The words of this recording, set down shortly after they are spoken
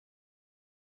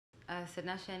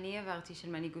הסדנה שאני עברתי של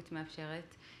מנהיגות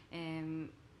מאפשרת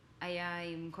היה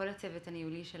עם כל הצוות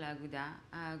הניהולי של האגודה.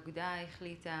 האגודה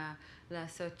החליטה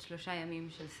לעשות 3 ימים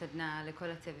של סדנה לכל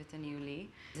הצוות הניהולי.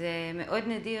 זה מאוד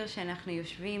נדיר שאנחנו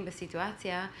יושבים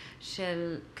בסיטואציה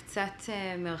של קצת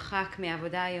מרחק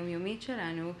מהעבודה היומיומית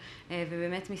שלנו,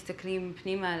 ובאמת מסתכלים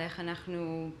פנימה על איך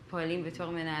אנחנו פועלים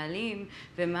בתור מנהלים,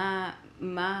 ומה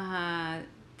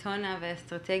הטונה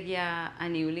והאסטרטגיה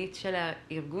הניהולית של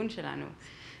הארגון שלנו.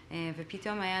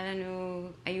 ופתאום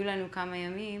היו לנו כמה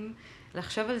ימים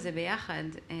לחשוב על זה ביחד,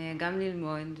 גם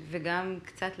ללמוד וגם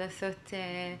קצת לעשות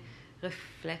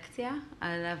רפלקציה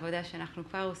על העבודה שאנחנו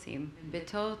כבר עושים.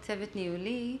 בתור צוות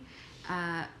ניהולי,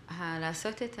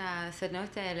 לעשות את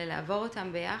הסדנאות האלה, לעבור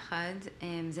אותם ביחד,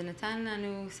 זה נתן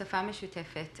לנו שפה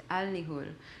משותפת על ניהול.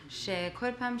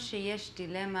 שכל פעם שיש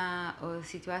דילמה או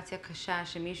סיטואציה קשה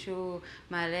שמישהו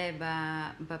מעלה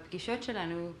בפגישות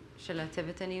שלנו, של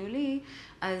הצוות הניהולי,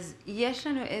 אז יש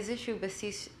לנו איזשהו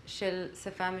בסיס של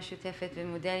שפה משותפת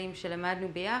ומודלים שלמדנו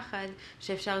ביחד,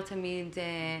 שאפשר תמיד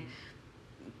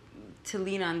to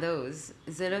lean on those.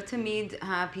 זה לא תמיד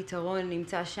הפתרון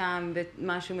נמצא שם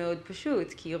במשהו מאוד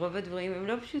פשוט, כי רוב הדברים הם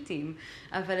לא פשוטים,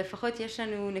 אבל לפחות יש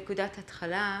לנו נקודת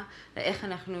התחלה לאיך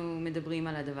אנחנו מדברים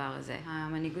על הדבר הזה.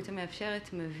 המנהיגות המאפשרת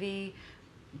מביא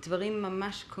דברים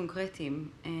ממש קונקרטיים,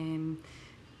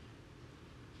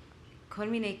 כל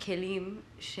מיני כלים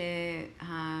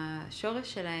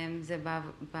שהשורש שלהם זה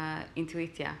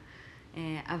באינטואיציה,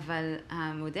 אבל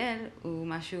המודל הוא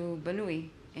משהו בנוי,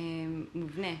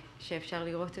 מובנה, שאפשר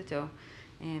לראות אותו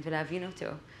ולהבין אותו.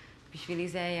 בשבילי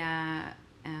זה היה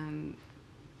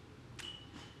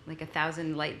like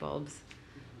 1,000 light bulbs.